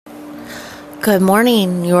Good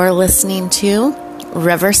morning. You're listening to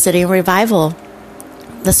River City Revival.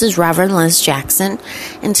 This is Reverend Liz Jackson,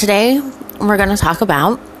 and today we're going to talk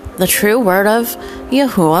about the true word of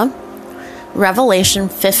Yahuwah, Revelation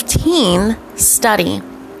 15 study,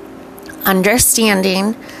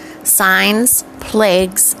 understanding signs,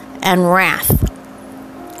 plagues, and wrath.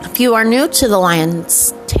 If you are new to the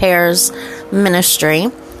Lions Tears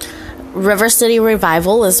ministry, River City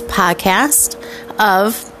Revival is a podcast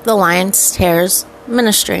of the Lions Tears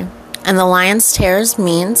ministry. And the Lions Tears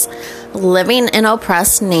means living in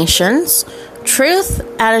oppressed nations, truth,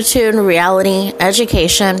 attitude, reality,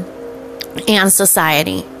 education, and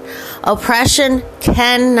society. Oppression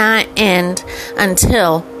cannot end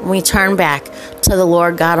until we turn back to the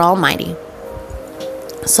Lord God Almighty.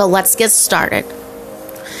 So let's get started.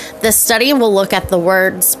 This study will look at the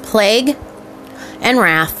words plague and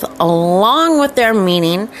wrath along with their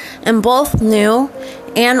meaning in both New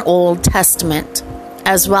and Old Testament,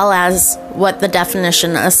 as well as what the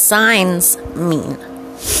definition of signs mean.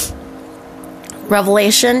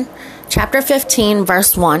 Revelation chapter 15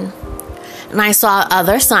 verse 1. And I saw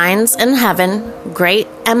other signs in heaven, great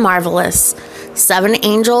and marvelous, 7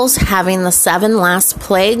 angels having the 7 last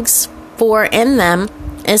plagues, for in them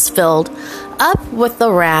is filled up with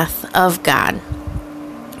the wrath of God.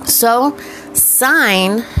 So,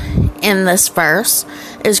 sign in this verse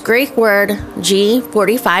is Greek word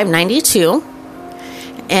G4592,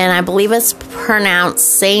 and I believe it's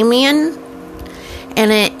pronounced Samian,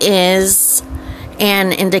 and it is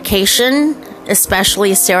an indication,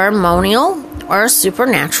 especially ceremonial or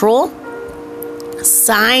supernatural,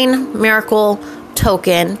 sign, miracle,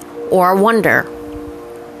 token, or wonder.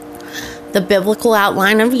 The biblical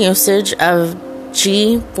outline of usage of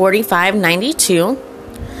G4592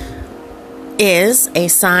 is a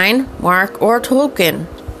sign, mark, or token,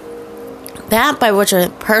 that by which a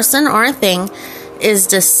person or a thing is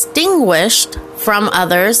distinguished from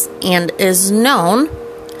others and is known.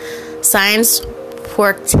 Signs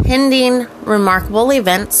portending remarkable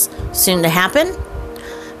events soon to happen.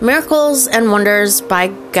 Miracles and wonders by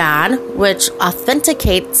God, which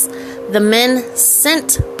authenticates the men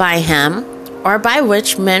sent by Him, or by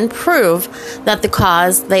which men prove that the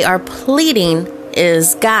cause they are pleading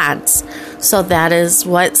is God's. So that is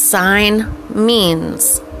what sign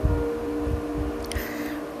means.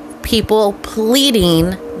 People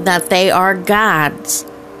pleading that they are God's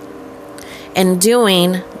and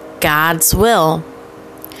doing God's will.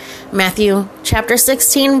 Matthew chapter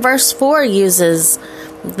 16 verse 4 uses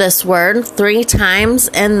this word 3 times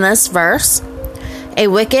in this verse. A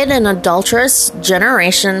wicked and adulterous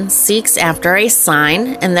generation seeks after a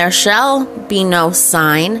sign, and there shall be no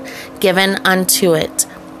sign given unto it,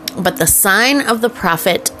 but the sign of the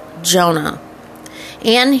prophet Jonah.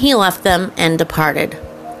 And he left them and departed.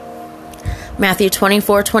 Matthew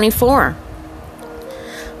 24:24.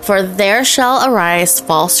 For there shall arise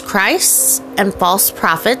false Christs and false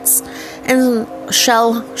prophets, and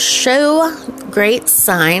shall show great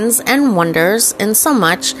signs and wonders,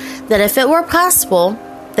 insomuch that if it were possible,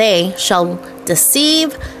 they shall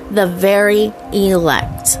deceive the very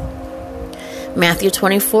elect. Matthew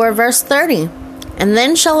 24 verse 30. And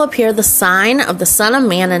then shall appear the sign of the Son of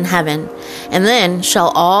Man in heaven, and then shall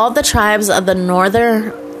all the tribes of the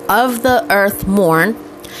northern of the earth mourn,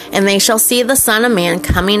 and they shall see the Son of Man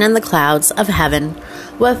coming in the clouds of heaven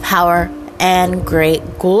with power and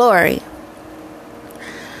great glory.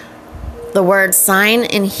 The word sign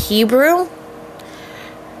in Hebrew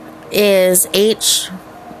is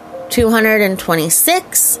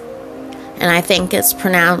H226, and I think it's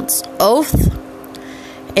pronounced oath.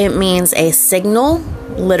 It means a signal,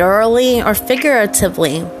 literally or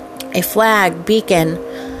figuratively, a flag, beacon,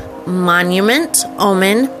 monument,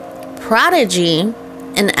 omen, prodigy,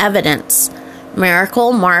 and evidence,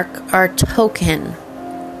 miracle, mark, or token.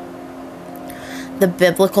 The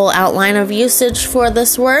biblical outline of usage for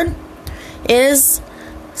this word is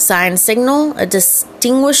sign, signal, a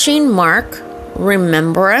distinguishing mark,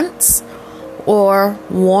 remembrance, or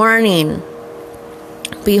warning.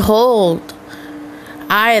 Behold,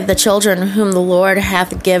 I, the children whom the Lord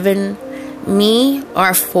hath given me,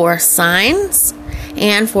 are for signs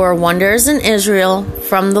and for wonders in Israel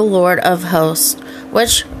from the Lord of hosts,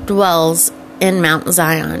 which dwells in Mount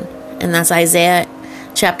Zion. And that's Isaiah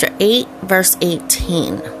chapter 8, verse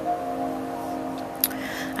 18.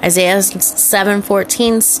 Isaiah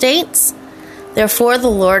 7:14 states, Therefore the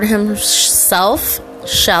Lord himself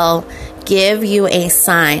shall give you a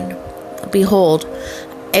sign. Behold,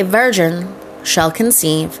 a virgin shall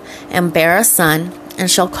conceive and bear a son, and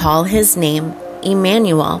shall call his name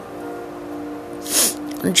Emmanuel.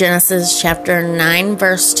 Genesis chapter 9,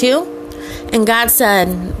 verse 2. And God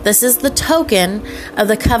said, "This is the token of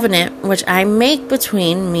the covenant which I make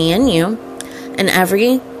between me and you and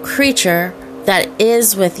every creature that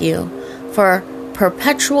is with you for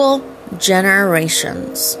perpetual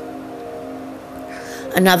generations."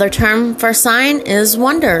 Another term for sign is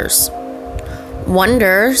wonders.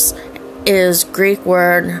 Wonders is Greek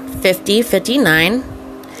word 5059,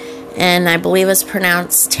 and I believe it's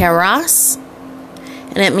pronounced teros,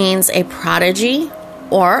 and it means a prodigy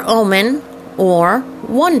or omen or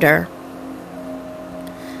wonder.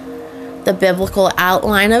 The biblical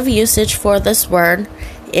outline of usage for this word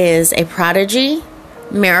is a prodigy,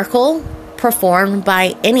 miracle performed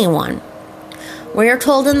by anyone. We are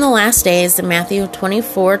told in the last days in Matthew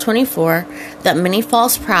 24:24 that many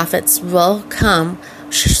false prophets will come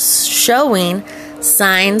showing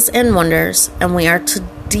signs and wonders, and we are to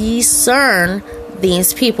discern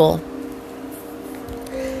these people.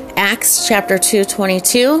 Acts chapter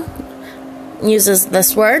 2:22 uses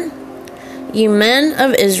this word. "You men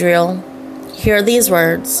of Israel, hear these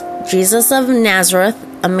words. Jesus of Nazareth,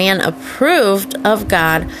 a man approved of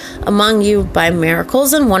God among you by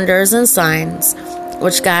miracles and wonders and signs,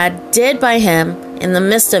 which God did by him in the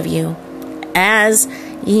midst of you, as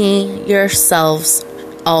ye yourselves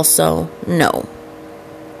also know."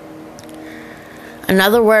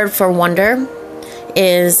 Another word for wonder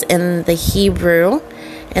is in the Hebrew,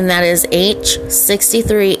 and that is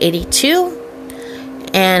H6382,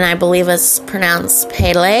 and I believe it's pronounced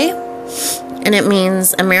Pele, and it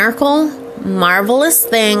means a miracle, marvelous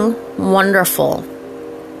thing, wonderful.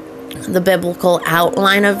 The biblical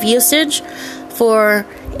outline of usage for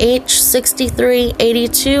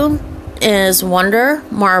H6382 is wonder,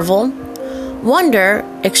 marvel, wonder,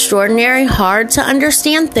 extraordinary, hard to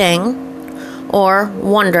understand thing, or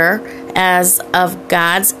wonder as of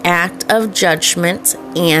God's act of judgment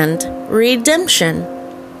and redemption.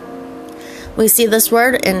 We see this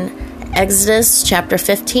word in Exodus chapter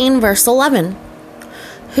 15, verse 11.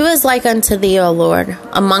 "Who is like unto thee, O Lord,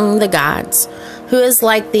 among the gods? Who is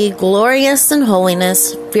like thee, glorious in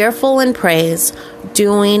holiness, fearful in praise,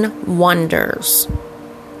 doing wonders?"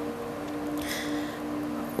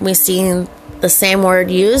 We see the same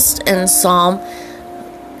word used in Psalm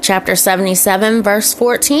chapter 77, verse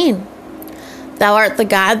 14. "Thou art the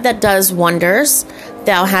God that does wonders.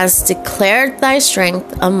 Thou hast declared thy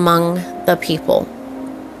strength among the people."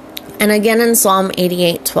 And again in Psalm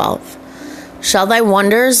 88:12. "Shall thy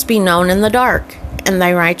wonders be known in the dark, and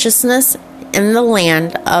thy righteousness in the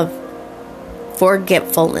land of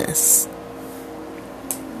forgetfulness."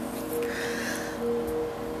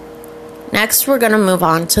 Next, we're going to move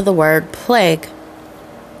on to the word plague.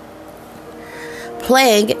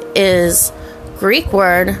 Plague is Greek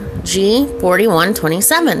word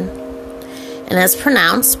G4127, and it's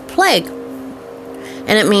pronounced plague.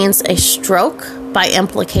 And it means a stroke, by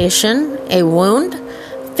implication, a wound,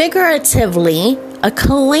 figuratively, a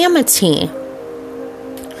calamity.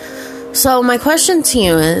 So my question to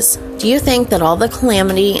you is, do you think that all the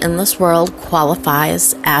calamity in this world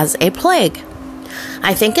qualifies as a plague?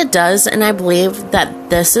 I think it does, and I believe that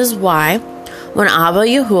this is why when Abba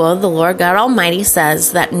Yahuwah, the Lord God Almighty,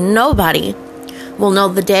 says that nobody will know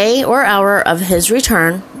the day or hour of his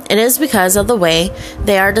return, it is because of the way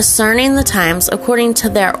they are discerning the times according to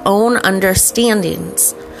their own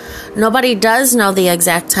understandings. Nobody does know the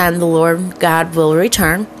exact time the Lord God will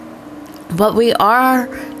return, but we are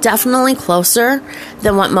definitely closer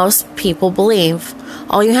than what most people believe.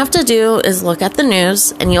 All you have to do is look at the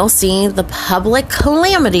news and you'll see the public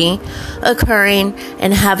calamity occurring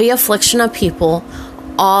and heavy affliction of people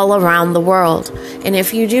all around the world. And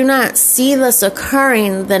if you do not see this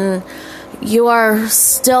occurring, then you are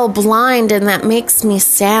still blind, and that makes me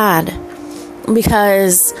sad.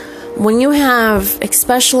 Because when you have,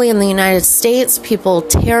 especially in the United States, people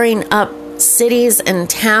tearing up cities and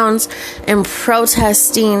towns and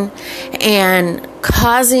protesting and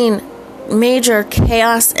causing major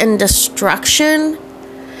chaos and destruction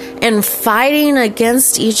and fighting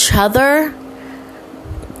against each other,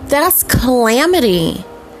 that's calamity.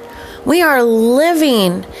 We are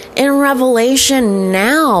living in Revelation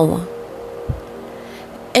now.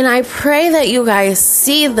 And I pray that you guys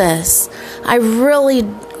see this. I really,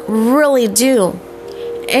 really do.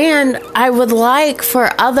 And I would like for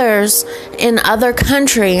others in other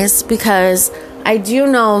countries, because I do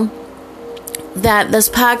know that this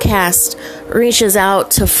podcast reaches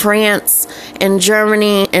out to France and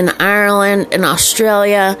Germany and Ireland and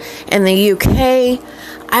Australia and the UK.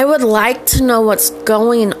 I would like to know what's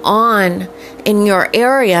going on in your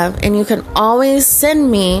area, and you can always send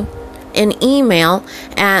me an email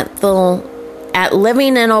at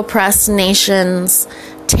livinginopressednations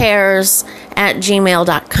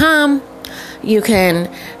lionstarers@gmail.com. You can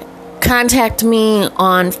contact me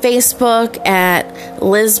on Facebook at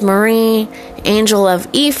Liz Marie, Angel of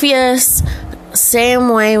Ephesus. Same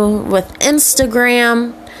way with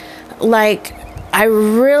Instagram. I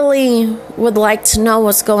really would like to know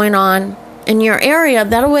what's going on in your area.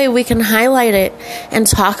 That way we can highlight it and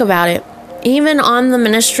talk about it. Even on the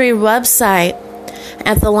ministry website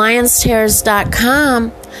at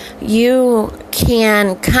thelionstars.com, you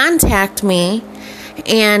can contact me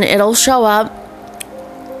and it'll show up.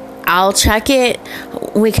 I'll check it.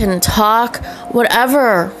 We can talk,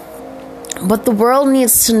 whatever. But the world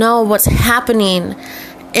needs to know what's happening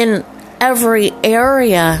in every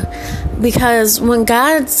area. Because when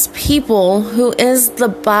God's people, who is the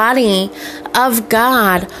body of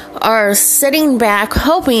God, are sitting back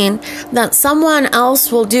hoping that someone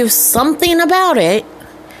else will do something about it,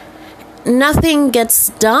 nothing gets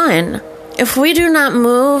done. If we do not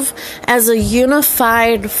move as a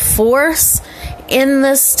unified force in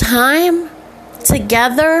this time,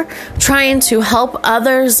 together, trying to help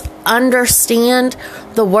others understand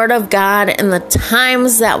the Word of God in the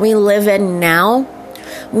times that we live in now,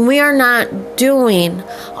 we are not doing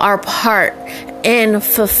our part in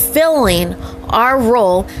fulfilling our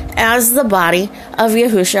role as the body of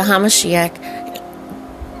Yahushua HaMashiach.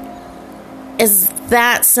 It's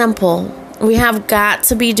that simple. We have got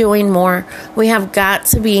to be doing more. We have got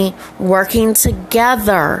to be working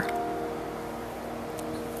together.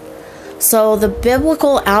 So the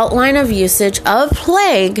biblical outline of usage of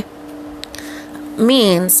plague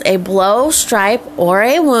means a blow, stripe, or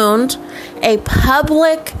a wound, a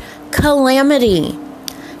public calamity,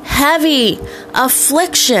 heavy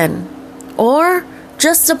affliction, or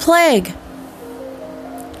just a plague.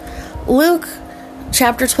 Luke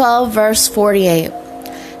chapter 12, verse 48.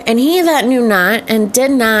 And he that knew not and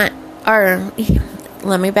did not,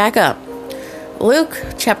 let me back up. Luke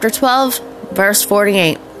chapter 12, verse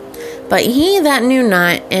 48. But he that knew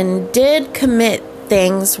not and did commit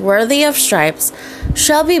things worthy of stripes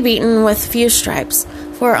shall be beaten with few stripes.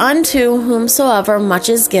 For unto whomsoever much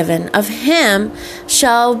is given, of him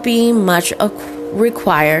shall be much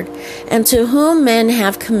required. And to whom men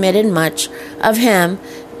have committed much, of him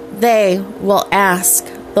they will ask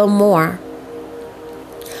the more.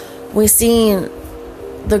 We see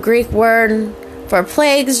the Greek word for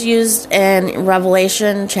plagues used in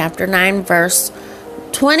Revelation chapter 9, verse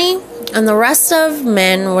 20. And the rest of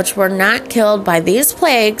men which were not killed by these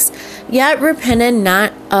plagues, yet repented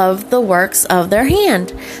not of the works of their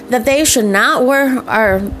hand, that they should not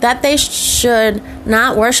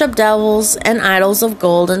worship devils and idols of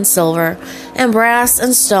gold and silver, and brass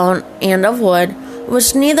and stone, and of wood,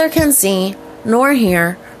 which neither can see, nor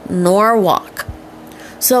hear, nor walk.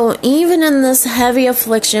 So even in this heavy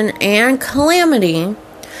affliction and calamity,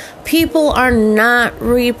 people are not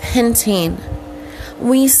repenting.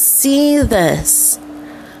 We see this.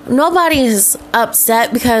 Nobody's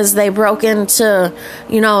upset because they broke into,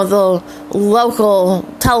 the local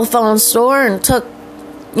telephone store and took,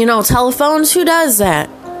 telephones. Who does that?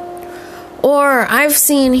 Or I've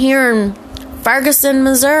seen here in Ferguson,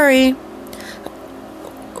 Missouri,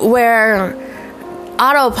 where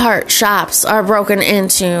auto part shops are broken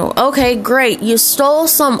into. Okay, great. You stole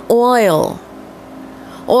some oil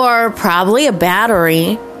or probably a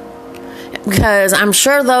battery. Because I'm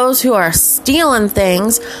sure those who are stealing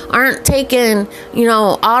things aren't taking,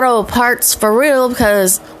 auto parts for real.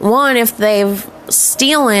 Because, one, if they've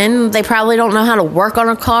stolen, they probably don't know how to work on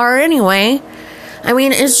a car anyway. I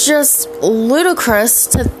mean, it's just ludicrous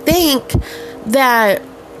to think that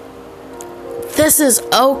this is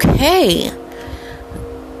okay.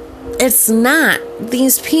 It's not.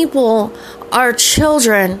 These people are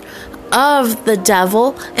children of the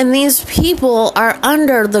devil, and these people are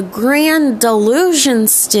under the grand delusion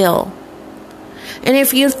still. And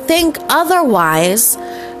if you think otherwise,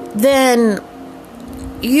 then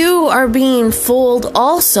you are being fooled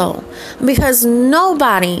also, because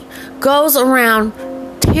nobody goes around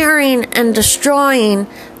tearing and destroying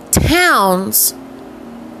towns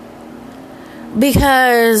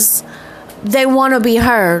because they want to be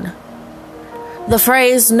heard. The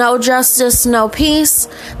phrase, no justice, no peace,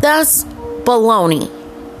 that's baloney.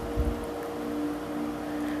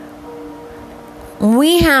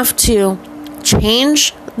 We have to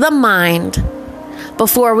change the mind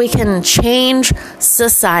before we can change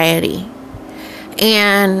society.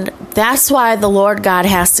 And that's why the Lord God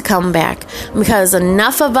has to come back, because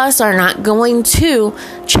enough of us are not going to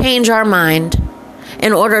change our mind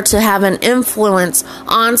in order to have an influence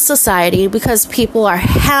on society, because people are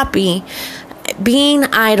happy being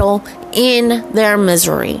idle in their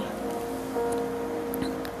misery.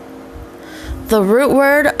 The root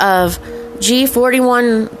word of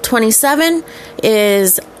G4127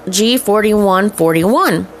 is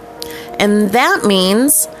G4141. And that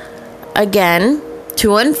means, again,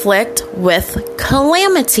 to inflict with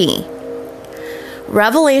calamity.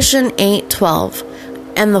 Revelation 8:12.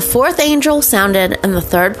 And the fourth angel sounded, and the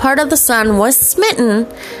third part of the sun was smitten,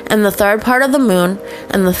 and the third part of the moon,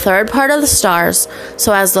 and the third part of the stars,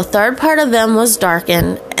 so as the third part of them was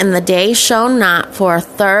darkened, and the day shone not for a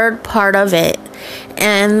third part of it,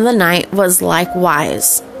 and the night was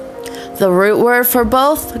likewise. The root word for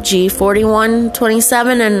both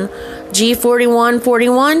G4127 and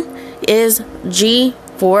G4141 is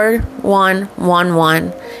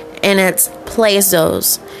G4111, and it's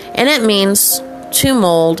plazos, and it means to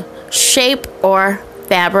mold, shape, or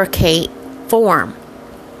fabricate form.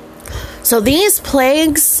 So these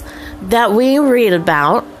plagues that we read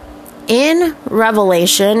about in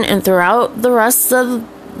Revelation and throughout the rest of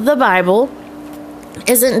the Bible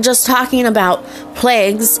isn't just talking about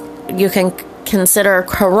plagues. You can consider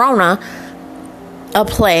Corona a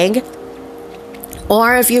plague.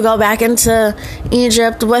 Or if you go back into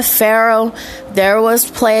Egypt with Pharaoh, there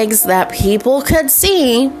was plagues that people could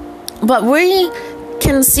see. But we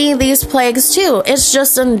can see these plagues too. It's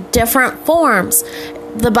just in different forms.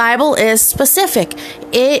 The Bible is specific.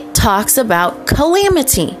 It talks about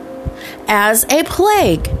calamity as a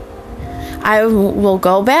plague. I will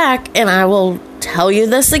go back and I will tell you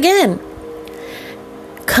this again.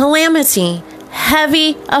 Calamity,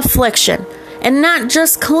 heavy affliction. And not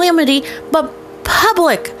just calamity, but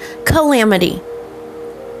public calamity.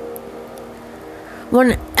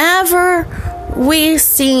 Whenever we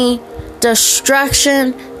see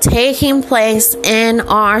destruction taking place in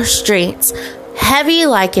our streets, heavy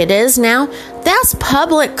like it is now, that's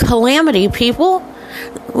public calamity, people.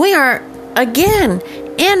 We are, again,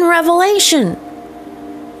 in Revelation.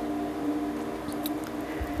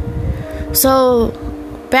 So,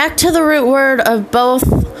 back to the root word of both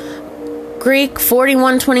Greek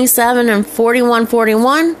 4127 and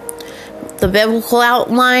 4141. The biblical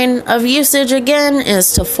outline of usage again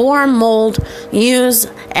is to form, mold, use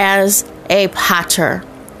as a potter.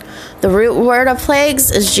 The root word of plagues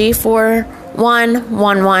is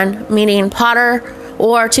G4111, meaning potter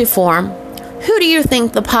or to form. Who do you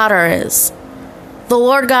think the potter is? The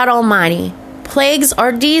Lord God Almighty. Plagues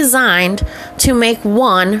are designed to make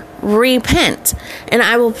one repent. And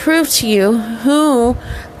I will prove to you who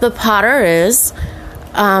the potter is.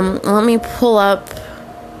 Let me pull up.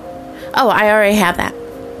 Oh, I already have that.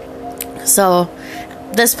 So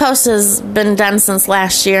this post has been done since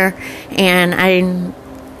last year, and I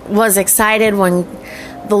was excited when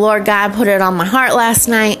the Lord God put it on my heart last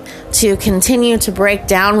night to continue to break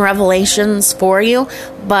down Revelations for you,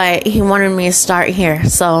 but He wanted me to start here.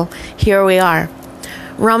 So here we are.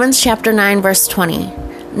 Romans chapter 9, verse 20.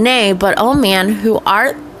 Nay, but, O man, who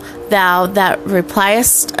art thou that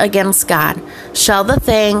repliest against God? Shall the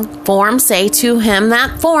thing formed say to him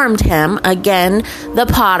that formed him, again, the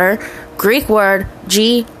potter, Greek word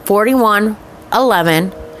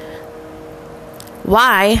G4111,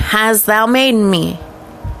 why hast thou made me?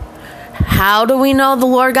 How do we know the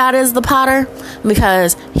Lord God is the potter?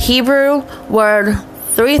 Because Hebrew word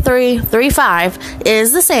 3335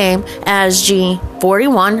 is the same as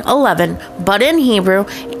G4111, but in Hebrew,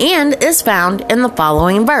 and is found in the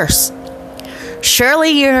following verse.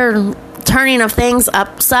 Surely your turning of things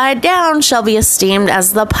upside down shall be esteemed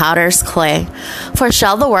as the potter's clay. For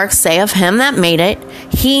shall the work say of him that made it,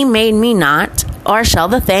 he made me not? Or shall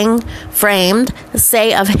the thing framed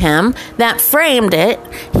say of him that framed it,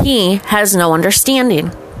 he has no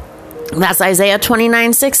understanding? That's Isaiah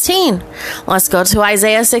 29:16. Let's go to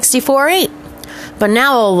Isaiah 64:8. But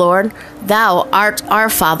now, O Lord, thou art our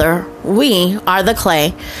Father, we are the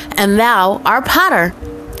clay, and thou art potter,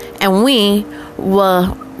 and we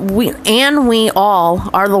all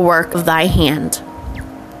are the work of thy hand.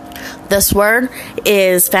 This word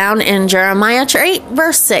is found in Jeremiah 8,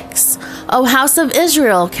 verse 6. O house of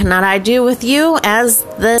Israel, cannot I do with you as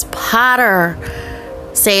this potter?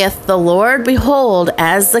 Saith the Lord, behold,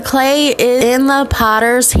 as the clay is in the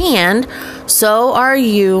potter's hand, so are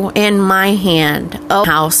you in my hand, O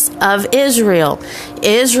house of Israel.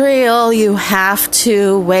 Israel, you have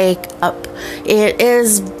to wake up. It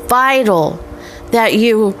is vital that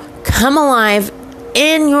you come alive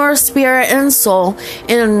in your spirit and soul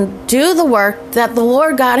and do the work that the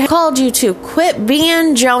Lord God has called you to. Quit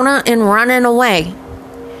being Jonah and running away.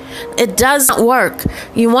 It doesn't work.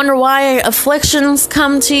 You wonder why afflictions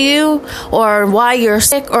come to you or why you're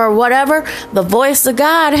sick or whatever. The voice of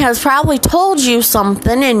God has probably told you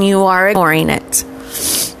something and you are ignoring it.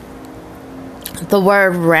 The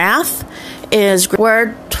word wrath is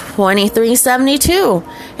word 2372,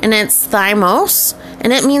 and it's thymos,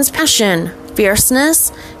 and it means passion,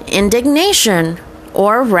 fierceness, indignation,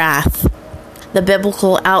 or wrath. The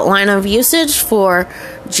biblical outline of usage for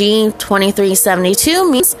G2372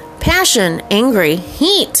 means passion, angry,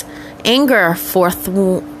 heat, anger,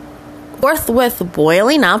 forthwith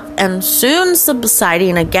boiling up and soon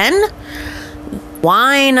subsiding again,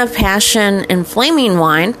 wine of passion and flaming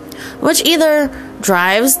wine, which either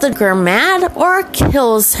drives the drinker mad or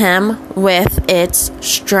kills him with its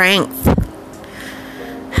strength.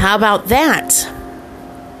 How about that?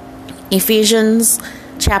 Ephesians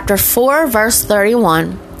chapter 4, verse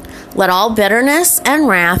 31. Let all bitterness and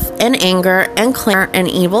wrath and anger and clamor and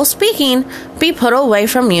evil speaking be put away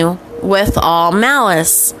from you with all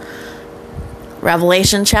malice.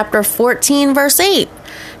 Revelation chapter 14, verse 8.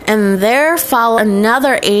 And there followed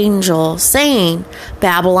another angel, saying,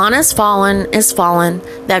 Babylon is fallen,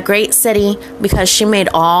 that great city, because she made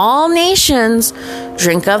all nations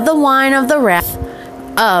drink of the wine of the wrath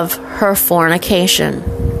of her fornication.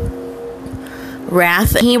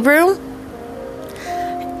 Wrath in Hebrew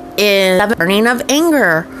is the burning of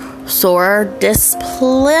anger, sore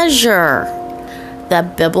displeasure. The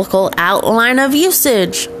biblical outline of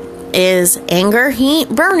usage is anger, heat,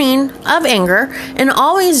 burning of anger, and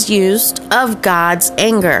always used of God's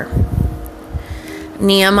anger.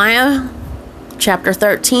 Nehemiah chapter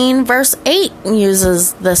 13, verse 8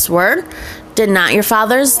 uses this word. Did not your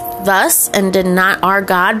fathers thus, and did not our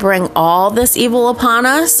God bring all this evil upon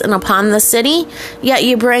us and upon the city? Yet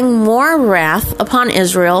you bring more wrath upon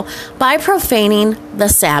Israel by profaning the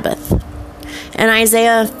Sabbath. And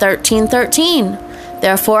Isaiah 13:13.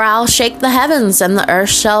 Therefore I'll shake the heavens, and the earth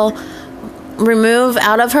shall remove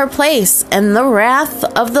out of her place, and the wrath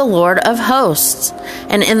of the Lord of hosts,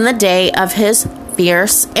 and in the day of his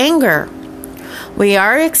fierce anger. We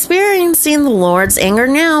are experiencing the Lord's anger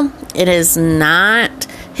now. It is not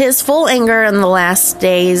his full anger in the last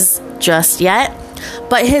days just yet,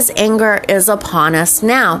 but his anger is upon us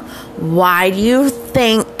now. Why do you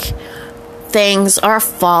think things are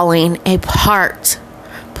falling apart?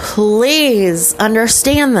 Please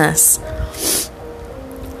understand this.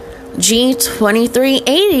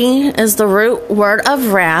 G2380 is the root word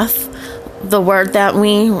of wrath, the word that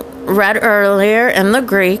we read earlier in the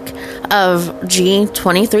Greek of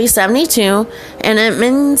G2372, and it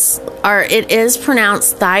is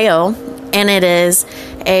pronounced thio, and it is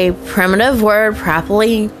a primitive word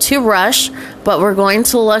properly to rush, but we're going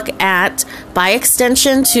to look at, by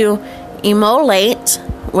extension, to immolate,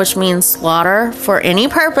 which means slaughter for any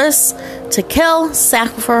purpose, to kill,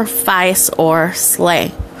 sacrifice, or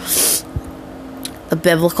slay. The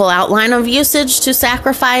biblical outline of usage to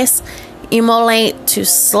sacrifice, immolate, to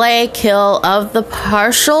slay, kill of the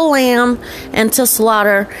partial lamb, and to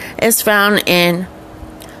slaughter is found in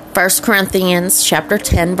 1 Corinthians chapter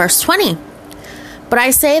 10, verse 20. But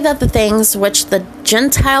I say that the things which the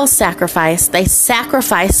Gentiles sacrifice, they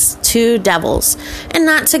sacrifice to devils, and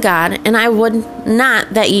not to God, and I would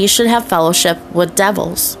not that ye should have fellowship with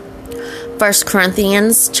devils. 1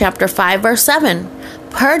 Corinthians chapter 5, verse 7.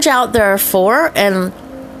 Purge out therefore and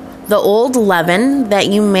the old leaven, that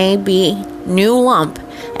you may be new lump,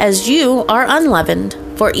 as you are unleavened.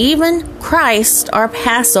 For even Christ, our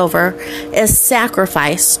Passover, is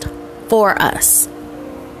sacrificed for us.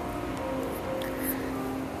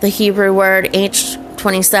 The Hebrew word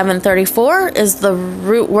H2734 is the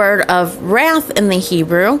root word of wrath in the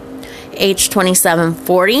Hebrew.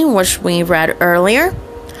 H2740, which we read earlier,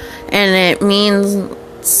 and it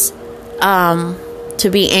means to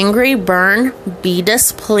be angry, burn, be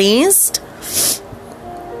displeased,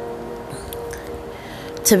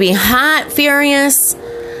 to be hot, furious,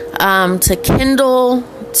 to kindle,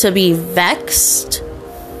 to be vexed.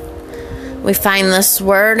 We find this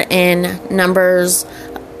word in Numbers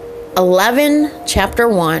 11, chapter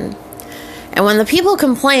 1. And when the people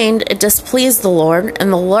complained, it displeased the Lord,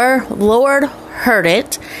 and the Lord heard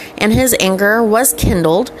it, and his anger was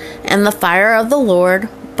kindled, and the fire of the Lord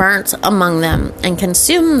burnt among them, and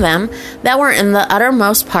consumed them that were in the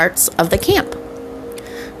uttermost parts of the camp.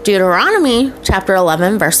 Deuteronomy chapter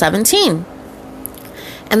 11, verse 17.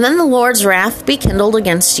 And then the Lord's wrath be kindled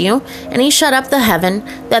against you, and he shut up the heaven,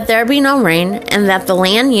 that there be no rain, and that the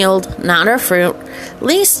land yield not her fruit,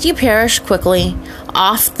 lest ye perish quickly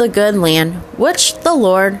off the good land which the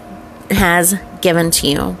Lord has given to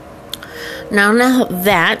you. Now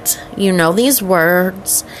that you know these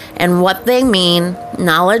words and what they mean,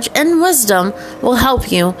 knowledge and wisdom will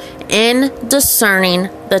help you in discerning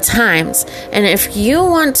the times. And if you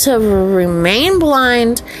want to remain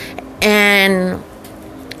blind and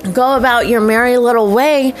go about your merry little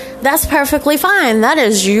way, that's perfectly fine. That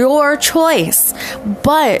is your choice.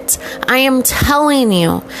 But I am telling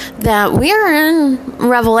you that we're in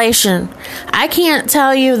Revelation. I can't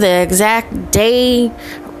tell you the exact day,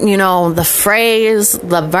 the phrase,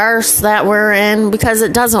 the verse that we're in, because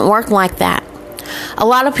it doesn't work like that. A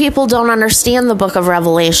lot of people don't understand the book of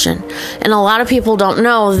Revelation, and a lot of people don't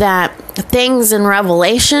know that things in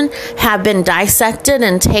Revelation have been dissected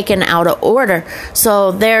and taken out of order.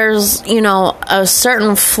 So there's, a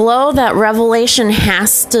certain flow that Revelation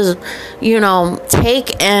has to,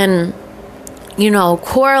 take and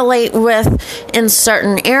correlate with in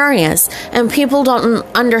certain areas. And people don't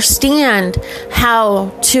understand how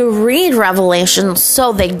to read Revelation,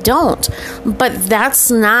 so they don't. But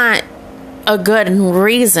that's not a good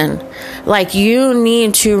reason. Like, you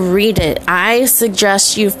need to read it. I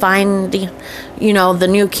suggest you find the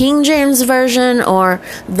New King James Version or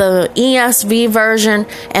the ESV version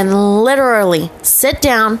and literally sit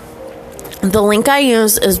down. The link I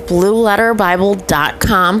use is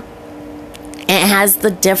blueletterbible.com. It has the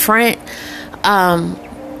different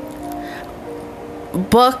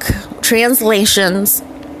book translations.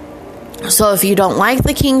 So if you don't like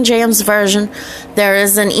the King James Version, there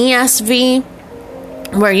is an ESV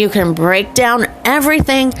where you can break down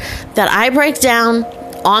everything that I break down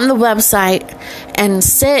on the website and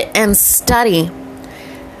sit and study.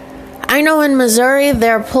 I know in Missouri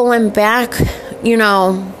they're pulling back,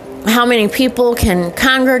 how many people can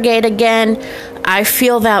congregate again. I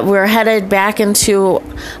feel that we're headed back into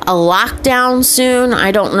a lockdown soon.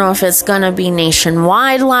 I don't know if it's going to be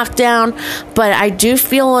nationwide lockdown, but I do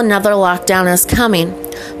feel another lockdown is coming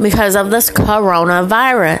because of this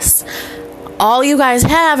coronavirus. All you guys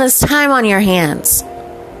have is time on your hands.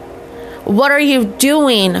 What are you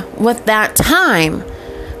doing with that time?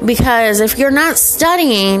 Because if you're not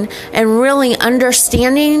studying and really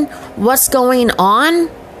understanding what's going on,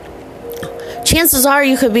 chances are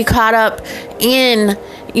you could be caught up in,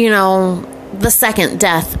 the second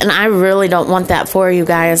death. And I really don't want that for you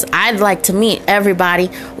guys. I'd like to meet everybody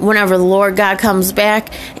whenever the Lord God comes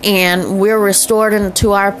back and we're restored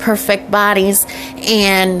into our perfect bodies,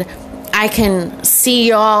 and I can see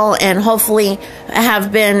y'all and hopefully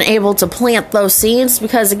have been able to plant those seeds,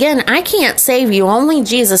 because again, I can't save you. Only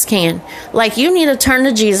Jesus can. Like, you need to turn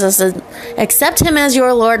to Jesus and accept him as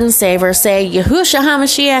your Lord and Savior. Say, Yahushua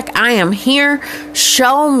HaMashiach, I am here.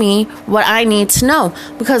 Show me what I need to know,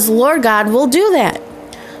 because Lord God will do that.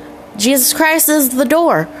 Jesus Christ is the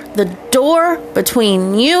door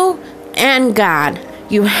between you and God.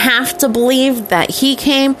 You have to believe that he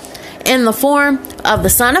came in the form of the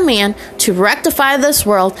Son of Man to rectify this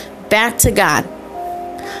world back to God.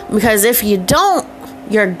 Because if you don't,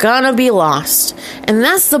 you're gonna be lost. And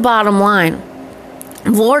that's the bottom line.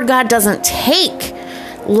 Lord God doesn't take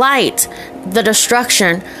light the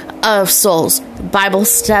destruction of souls. The Bible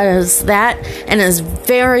says that, and is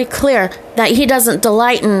very clear that he doesn't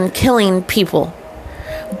delight in killing people.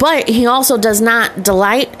 But he also does not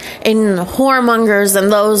delight in whoremongers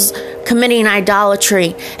and those committing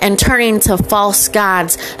idolatry and turning to false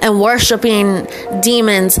gods and worshiping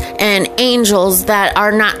demons and angels that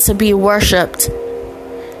are not to be worshipped.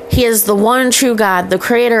 He is the one true God, the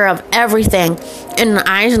creator of everything. And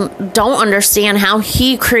I don't understand how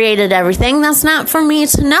he created everything. That's not for me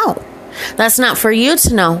to know. That's not for you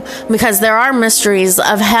to know, because there are mysteries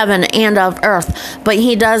of heaven and of earth. But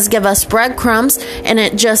he does give us breadcrumbs, and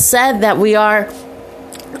it just said that we are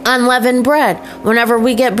unleavened bread. Whenever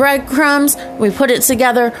we get breadcrumbs, we put it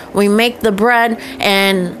together, we make the bread,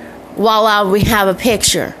 and voila, we have a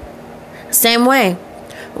picture. Same way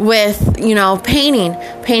with, painting.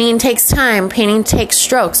 Painting takes time. Painting takes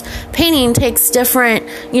strokes. Painting takes different,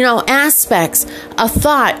 aspects. A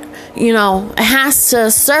thought, it has to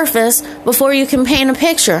surface before you can paint a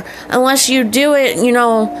picture. Unless you do it,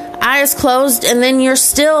 eyes closed, and then you're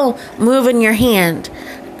still moving your hand.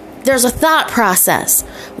 There's a thought process.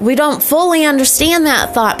 We don't fully understand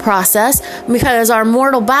that thought process because our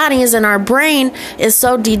mortal bodies and our brain is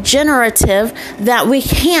so degenerative that we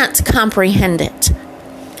can't comprehend it.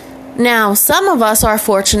 Now, some of us are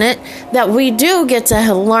fortunate that we do get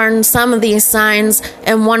to learn some of these signs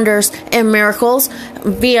and wonders and miracles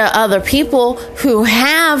via other people who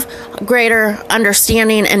have greater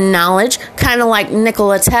understanding and knowledge, kind of like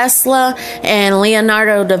Nikola Tesla and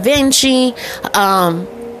Leonardo da Vinci, for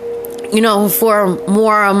a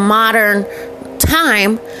more modern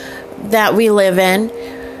time that we live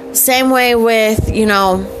in. Same way with,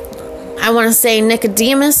 I want to say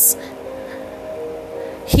Nicodemus.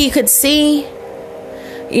 He could see, a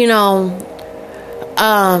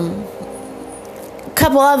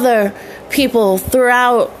couple other people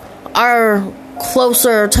throughout our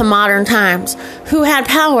closer to modern times who had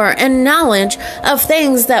power and knowledge of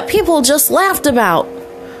things that people just laughed about.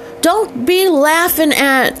 Don't be laughing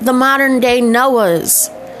at the modern day Noahs,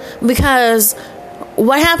 because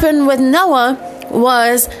what happened with Noah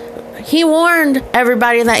was he warned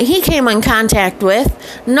everybody that he came in contact with.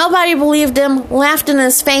 Nobody believed him, laughed in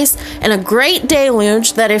his face, and a great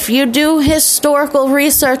deluge that, if you do historical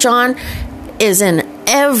research on, is in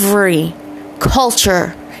every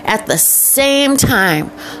culture at the same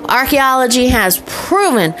time. Archaeology has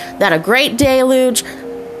proven that a great deluge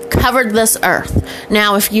covered this earth.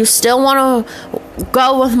 Now, if you still want to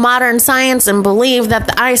go with modern science and believe that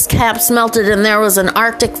the ice caps melted and there was an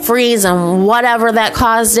Arctic freeze and whatever that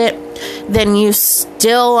caused it, then you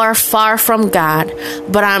still are far from God.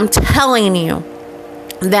 But I'm telling you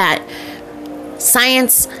that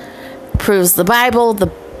science proves the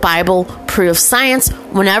Bible proves science.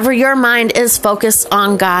 Whenever your mind is focused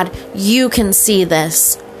on God, you can see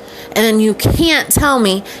this. And you can't tell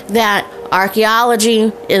me that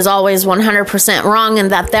archaeology is always 100% wrong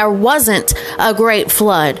and that there wasn't a great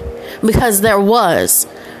flood, because there was.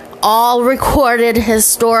 All recorded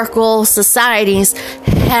historical societies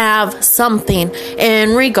have something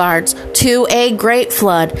in regards to a great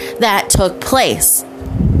flood that took place.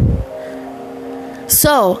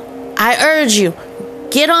 So, I urge you,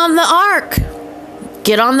 get on the ark.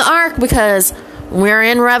 Get on the ark, because we're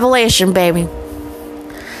in Revelation, baby.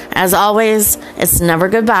 As always, it's never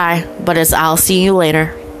goodbye, but it's I'll see you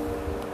later.